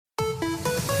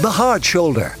The Hard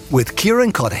Shoulder with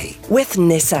Kieran Cuddihy. With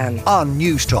Nissan. On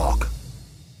News Talk.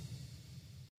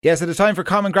 Yes, it is time for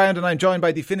Common Ground, and I'm joined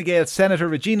by the Fine Gael Senator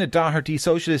Regina Doherty,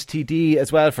 Socialist TD,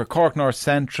 as well for Cork North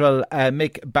Central,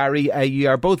 Mick Barry. You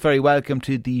are both very welcome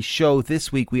to the show.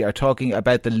 This week we are talking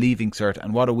about the Leaving Cert,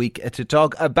 and what a week to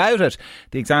talk about it.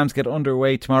 The exams get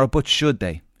underway tomorrow, but should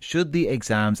they? Should the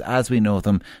exams, as we know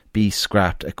them, be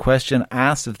scrapped? A question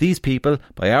asked of these people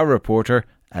by our reporter,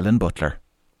 Ellen Butler.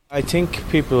 I think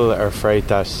people are afraid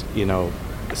that,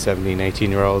 17,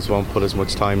 18-year-olds won't put as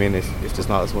much time in if there's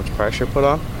not as much pressure put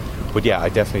on. But yeah, I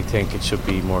definitely think it should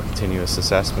be more continuous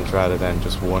assessment rather than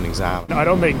just one exam. I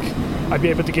don't think I'd be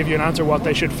able to give you an answer what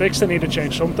they should fix. They need to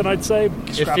change something, I'd say.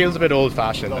 It feels a bit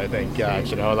old-fashioned, I think.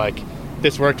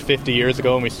 This worked 50 years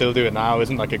ago and we still do it now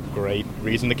isn't like a great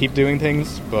reason to keep doing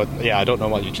things. But yeah, I don't know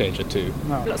what you change it to.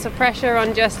 No. Lots of pressure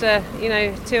on just a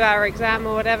 2-hour exam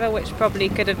or whatever, which probably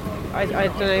could have, I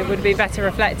don't know, would be better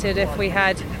reflected if we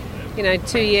had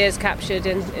 2 years captured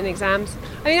in exams.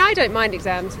 I mean, I don't mind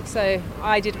exams, so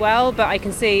I did well, but I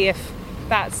can see if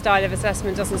that style of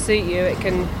assessment doesn't suit you, it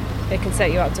can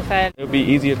set you up to fail. It would be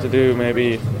easier to do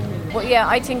maybe. But yeah,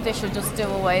 I think they should just do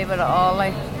away with it all.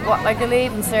 Like a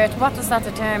Leaving Cert, what does that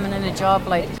determine in a job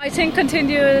like? I think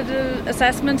continual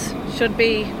assessment should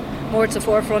be more to the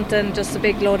forefront than just a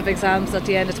big load of exams at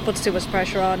the end. It puts too much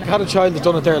pressure on. I had a child that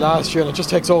done it there last year and it just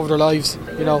takes over their lives.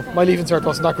 My Leaving Cert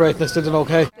wasn't that great and they still did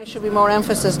okay. There should be more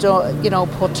emphasis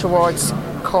put towards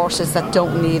courses that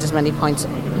don't need as many points,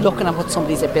 looking at what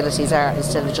somebody's abilities are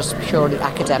instead of just purely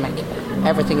academic.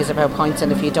 Everything is about points,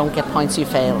 and if you don't get points you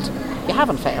failed. You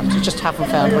haven't failed, you just haven't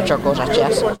found what you're good at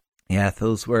yet. Yeah,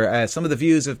 those were some of the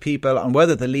views of people on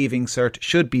whether the Leaving Cert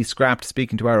should be scrapped,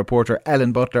 speaking to our reporter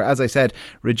Ellen Butler. As I said,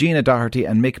 Regina Doherty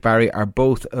and Mick Barry are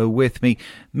both with me.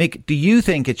 Mick, do you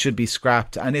think it should be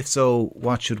scrapped, and if so,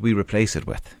 what should we replace it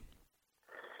with?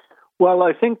 Well,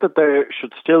 I think that there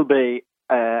should still be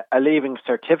a Leaving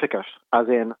Certificate, as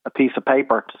in a piece of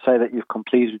paper to say that you've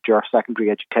completed your secondary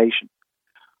education.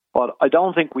 But I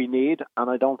don't think we need, and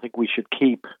I don't think we should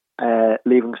keep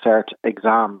Leaving Cert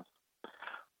exams.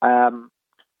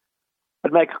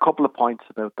 I'd make a couple of points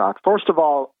about that. First of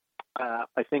all,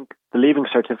 I think the Leaving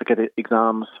Certificate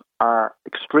exams are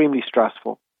extremely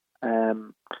stressful.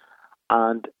 And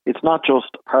it's not just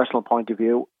a personal point of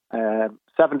view.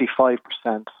 75%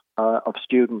 of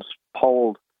students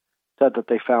polled said that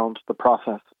they found the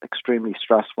process extremely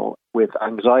stressful, with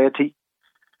anxiety,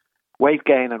 weight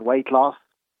gain and weight loss,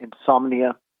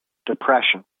 insomnia,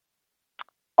 depression.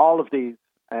 All of these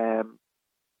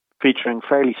featuring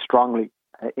fairly strongly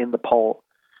in the poll.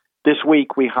 This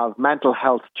week we have mental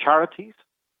health charities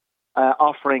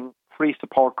offering free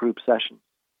support group sessions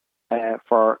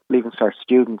for Leaving Cert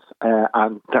students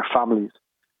and their families.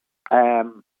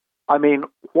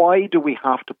 Why do we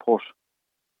have to put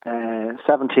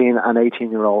 17 and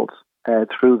 18-year-olds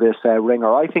through this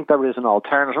ringer? I think there is an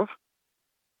alternative.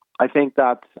 I think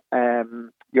that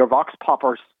your Vox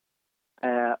poppers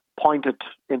pointed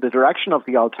in the direction of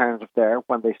the alternative there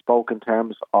when they spoke in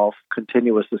terms of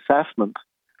continuous assessment.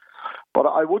 But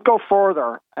I would go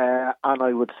further and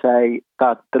I would say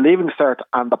that the Leaving Cert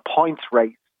and the points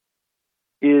race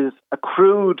is a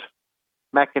crude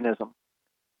mechanism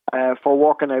for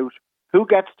working out who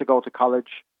gets to go to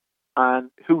college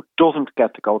and who doesn't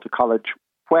get to go to college,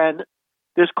 when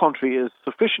this country is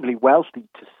sufficiently wealthy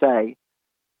to say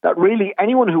that really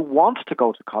anyone who wants to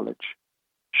go to college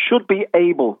should be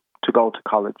able to go to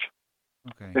college.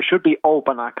 Okay. There should be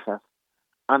open access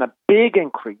and a big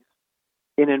increase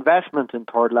in investment in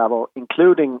third level,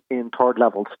 including in third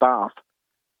level staff,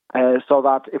 so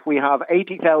that if we have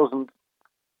 80,000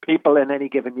 people in any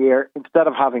given year, instead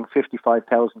of having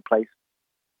 55,000 places,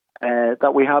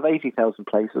 that we have 80,000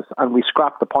 places and we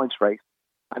scrap the points race.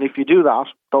 And if you do that,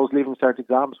 those Leaving Cert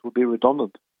exams will be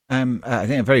redundant. I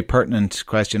think a very pertinent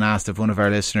question asked of one of our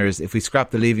listeners: if we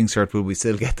scrap the Leaving Cert, will we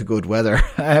still get the good weather?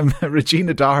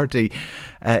 Regina Doherty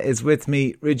is with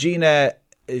me. Regina,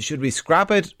 should we scrap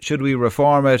it? Should we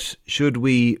reform it? Should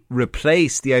we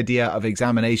replace the idea of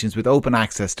examinations with open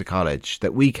access to college?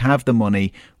 That we have the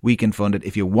money, we can fund it.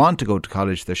 If you want to go to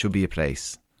college, there should be a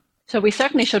place. So we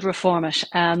certainly should reform it.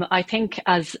 I think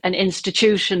as an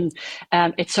institution,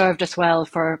 it served us well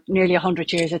for nearly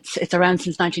 100 years. It's around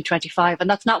since 1925. And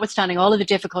that's notwithstanding all of the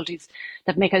difficulties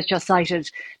that Mick has just cited,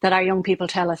 that our young people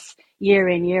tell us year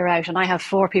in, year out. And I have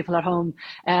 4 people at home,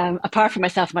 apart from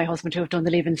myself and my husband, who have done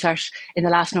the Leaving Cert in the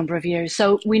last number of years.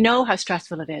 So we know how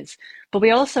stressful it is. But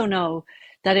we also know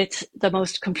that it's the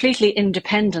most completely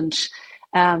independent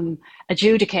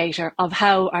adjudicator of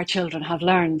how our children have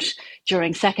learned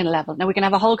during second level. Now, we can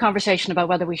have a whole conversation about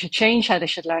whether we should change how they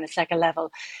should learn at second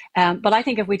level. But I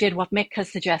think if we did what Mick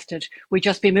has suggested, we'd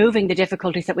just be moving the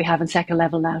difficulties that we have in second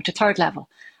level now to third level.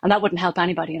 And that wouldn't help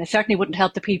anybody. And it certainly wouldn't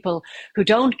help the people who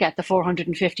don't get the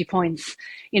 450 points,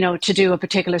 to do a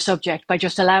particular subject by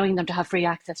just allowing them to have free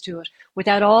access to it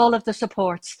without all of the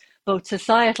supports, both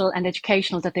societal and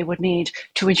educational, that they would need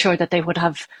to ensure that they would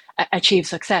have achieved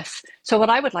success. So what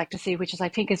I would like to see, which is I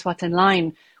think is what's in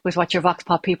line with what your Vox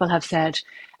Pop people have said,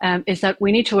 is that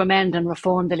we need to amend and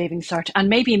reform the Leaving Cert and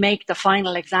maybe make the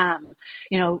final exam,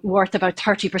 worth about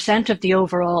 30% of the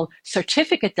overall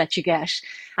certificate that you get,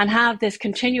 and have this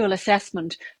continual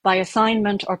assessment by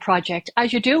assignment or project,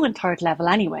 as you do in third level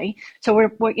anyway. So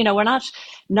we're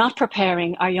not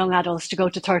preparing our young adults to go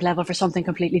to third level for something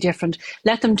completely different.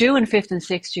 Let them do in fifth and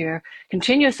sixth year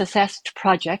continuous assessed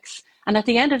projects. And at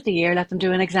the end of the year, let them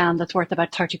do an exam that's worth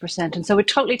about 30%. And so it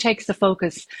totally takes the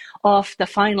focus off the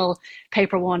final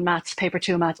paper 1 maths, paper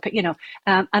 2 maths,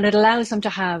 and it allows them to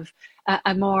have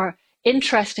a more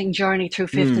interesting journey through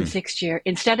fifth and sixth year,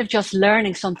 instead of just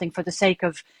learning something for the sake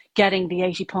of getting the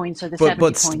 80 points or the 70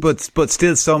 points. But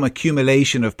still some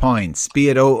accumulation of points, be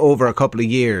it over a couple of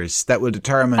years, that will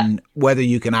determine whether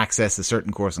you can access a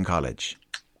certain course in college.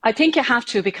 I think you have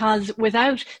to, because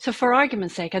so for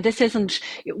argument's sake, and this isn't,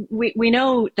 we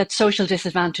know that social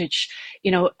disadvantage,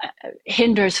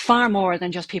 hinders far more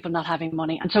than just people not having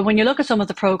money. And so when you look at some of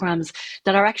the programs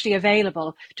that are actually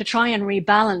available to try and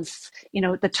rebalance,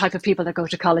 the type of people that go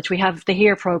to college, we have the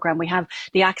HERE program, we have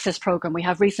the Access program, we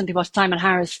have recently what Simon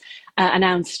Harris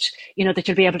announced, that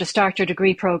you'll be able to start your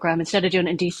degree program instead of doing it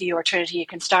in DCU or Trinity. You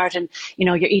can start in,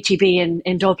 your ETB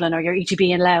in Dublin, or your ETB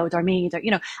in Louth or Meath, or,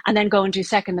 and then go and do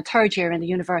second and third year in the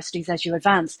universities as you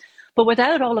advance. But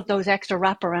without all of those extra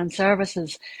wraparound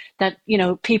services that,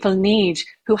 people need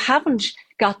who haven't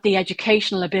got the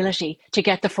educational ability to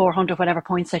get the 400 whatever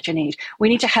points that you need. We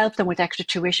need to help them with extra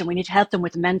tuition. We need to help them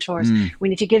with mentors. We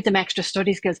need to give them extra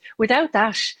study skills. Without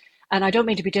that, and I don't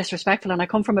mean to be disrespectful, and I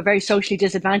come from a very socially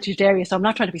disadvantaged area, so I'm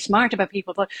not trying to be smart about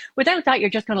people, but without that, you're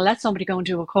just going to let somebody go and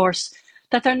do a course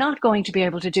that they're not going to be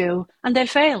able to do, and they'll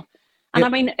fail. And I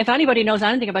mean, if anybody knows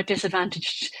anything about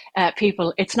disadvantaged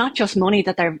people, it's not just money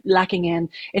that they're lacking in,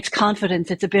 it's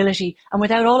confidence, it's ability. And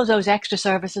without all of those extra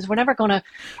services, we're never going to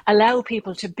allow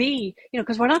people to be,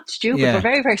 because we're not stupid, we're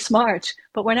very, very smart,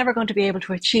 but we're never going to be able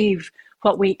to achieve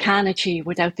what we can achieve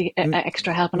without the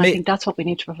extra help. And I think that's what we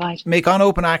need to provide. Make on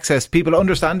open access, people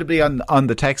understandably on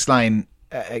the text line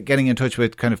getting in touch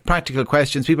with kind of practical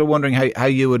questions, people wondering how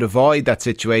you would avoid that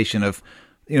situation of,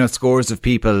 scores of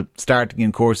people starting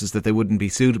in courses that they wouldn't be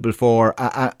suitable for,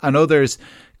 and others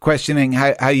questioning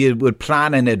how you would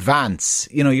plan in advance.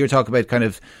 You're talking about kind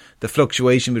of the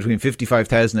fluctuation between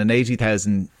 55,000 and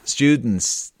 80,000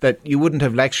 students, that you wouldn't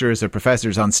have lecturers or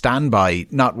professors on standby,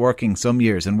 not working some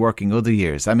years and working other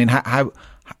years. I mean,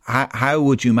 how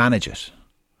would you manage it?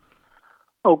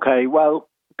 Okay, well,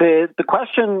 the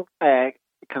question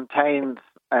contains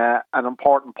an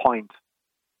important point,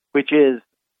 which is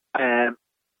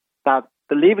that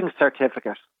the Leaving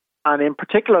Certificate, and in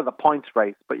particular the points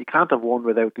race, but you can't have one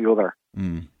without the other,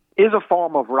 is a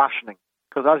form of rationing.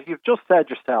 Because as you've just said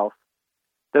yourself,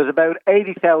 there's about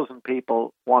 80,000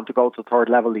 people want to go to third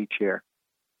level each year,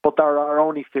 but there are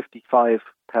only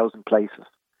 55,000 places.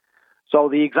 So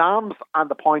the exams and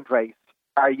the point race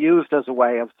are used as a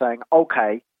way of saying,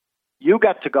 okay, you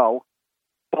get to go,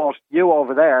 but you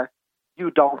over there,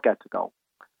 you don't get to go.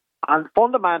 And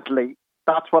fundamentally,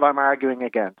 that's what I'm arguing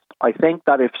against. I think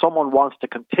that if someone wants to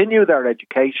continue their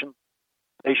education,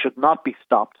 they should not be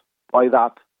stopped by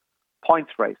that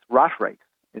points race, rat race,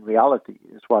 in reality,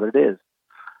 is what it is.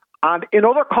 And in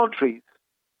other countries,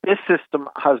 this system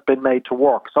has been made to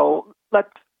work. So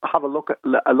let's have a look at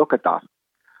that.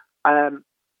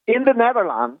 In the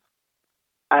Netherlands,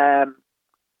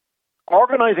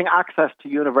 organising access to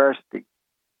university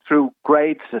through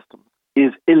grade systems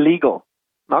is illegal.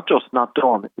 Not just not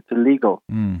done, it's illegal.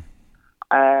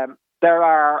 There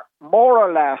are more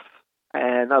or less,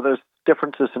 now there's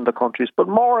differences in the countries, but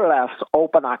more or less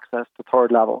open access to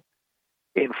third level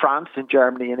in France, in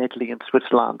Germany, in Italy, in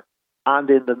Switzerland, and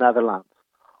in the Netherlands.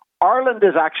 Ireland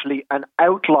is actually an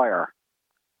outlier,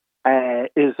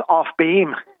 is off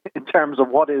beam in terms of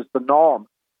what is the norm.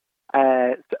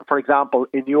 For example,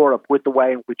 in Europe, with the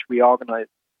way in which we organise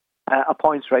a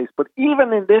points race. But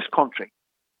even in this country,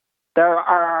 there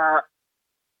are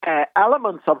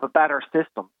elements of a better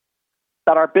system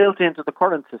that are built into the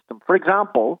current system. For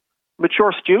example,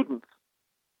 mature students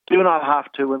do not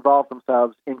have to involve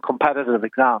themselves in competitive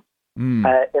exams.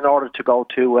 in order to go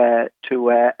to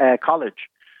college.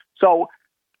 So,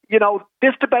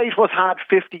 this debate was had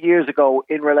 50 years ago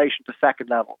in relation to second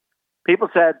level. People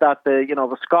said that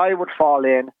the sky would fall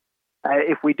in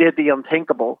if we did the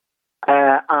unthinkable,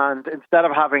 and instead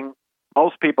of having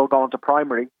most people going to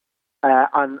primary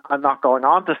and not going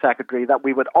on to secondary, that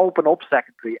we would open up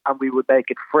secondary and we would make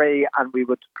it free, and we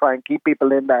would try and keep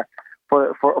people in there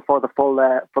for the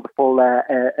full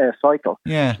cycle.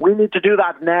 Yeah. We need to do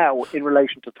that now in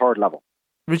relation to third level.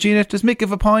 Regina, does Mick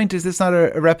have a point? Is this not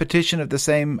a repetition of the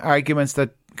same arguments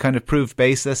that kind of proved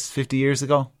baseless 50 years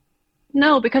ago?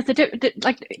 No, because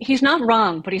he's not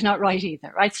wrong, but he's not right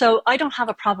either, right? So I don't have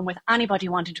a problem with anybody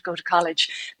wanting to go to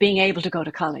college, being able to go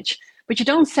to college. But you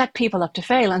don't set people up to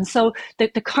fail. And so the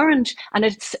current, and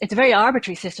it's a very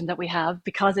arbitrary system that we have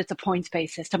because it's a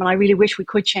points-based system. And I really wish we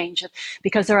could change it,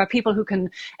 because there are people who can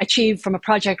achieve from a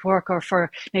project work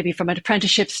or maybe from an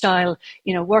apprenticeship style,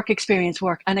 work experience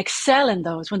work, and excel in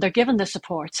those when they're given the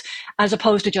supports, as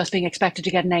opposed to just being expected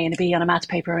to get an A and a B on a maths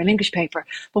paper or an English paper.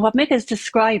 But what Mick is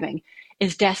describing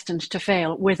is destined to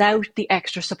fail without the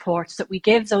extra supports that we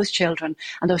give those children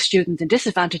and those students in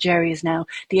disadvantaged areas now,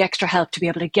 the extra help to be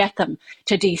able to get them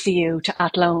to DCU, to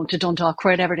Athlone, to Dundalk,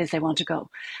 wherever it is they want to go.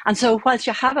 And so whilst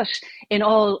you have it in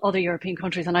all other European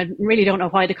countries, and I really don't know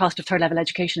why the cost of third level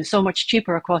education is so much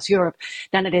cheaper across Europe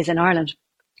than it is in Ireland.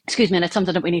 And it's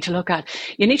something that we need to look at.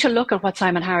 You need to look at what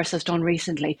Simon Harris has done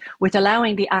recently with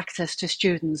allowing the access to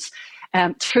students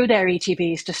through their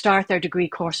ETBs to start their degree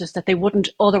courses that they wouldn't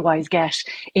otherwise get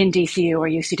in DCU or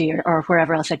UCD or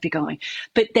wherever else they'd be going.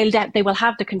 But they will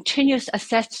have the continuous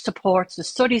assessed supports, the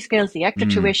study skills, the extra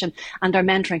tuition and their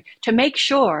mentoring to make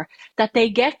sure that they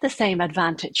get the same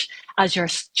advantage as your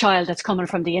child that's coming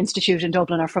from the Institute in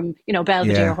Dublin or from,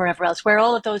 Belvedere or wherever else, where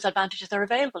all of those advantages are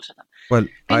available to them. Well,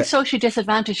 being socially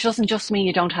disadvantaged doesn't just mean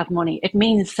you don't have money. It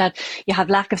means that you have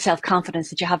lack of self-confidence,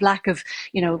 that you have lack of,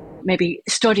 maybe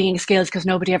studying skills because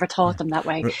nobody ever taught them that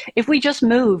way. If we just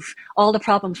move all the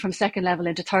problems from second level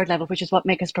into third level, which is what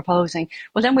Mick is proposing,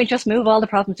 well, then we just move all the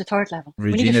problems to third level.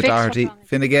 Regina Doherty,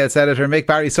 Fine Gael Senator, Mick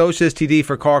Barry, Socialist TD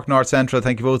for Cork North Central.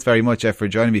 Thank you both very much for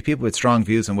joining me. People with strong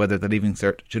views on whether the Leaving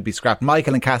Cert should be scrapped.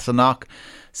 Michael in Castleknock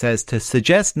says to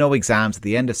suggest no exams at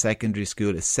the end of secondary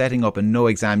school is setting up a no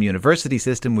exam university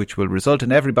system which will result in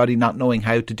everybody not knowing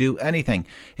how to do anything.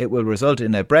 It will result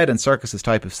in a bread and circuses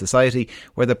type of society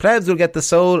where the plebs will get the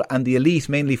soul and the elite,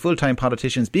 mainly full-time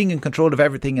politicians, being in control of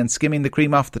everything and skimming the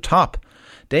cream off the top.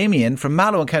 Damien from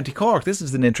Mallow in County Cork, this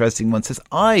is an interesting one, says,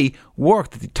 I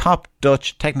worked at the top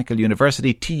Dutch technical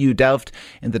university, TU Delft,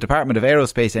 in the Department of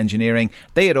Aerospace Engineering.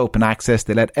 They had open access,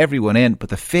 they let everyone in, but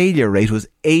the failure rate was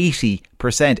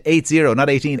 80%, 80, not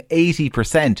 18,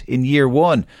 80% in year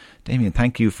one. Damien,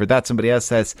 thank you for that. Somebody else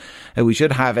says we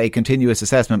should have a continuous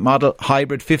assessment model,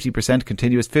 hybrid, 50%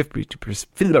 continuous,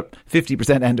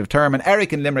 50% end of term. And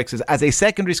Eric in Limerick says, as a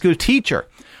secondary school teacher,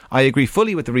 I agree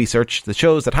fully with the research that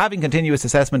shows that having continuous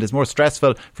assessment is more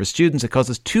stressful for students. It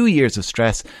causes 2 years of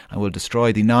stress and will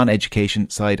destroy the non-education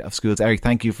side of schools. Eric,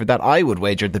 thank you for that. I would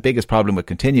wager the biggest problem with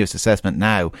continuous assessment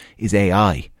now is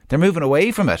AI. They're moving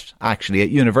away from it, actually, at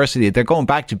university. They're going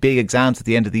back to big exams at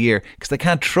the end of the year because they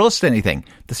can't trust anything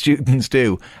the students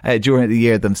do during the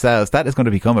year themselves. That is going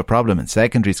to become a problem in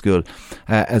secondary school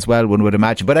as well, one would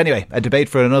imagine. But anyway, a debate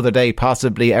for another day,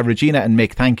 possibly. Regina and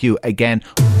Mick, thank you again.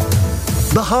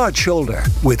 The Hard Shoulder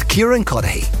with Kieran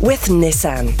Cuddihy. With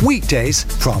Nissan. Weekdays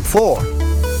from 4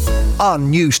 on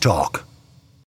News Talk.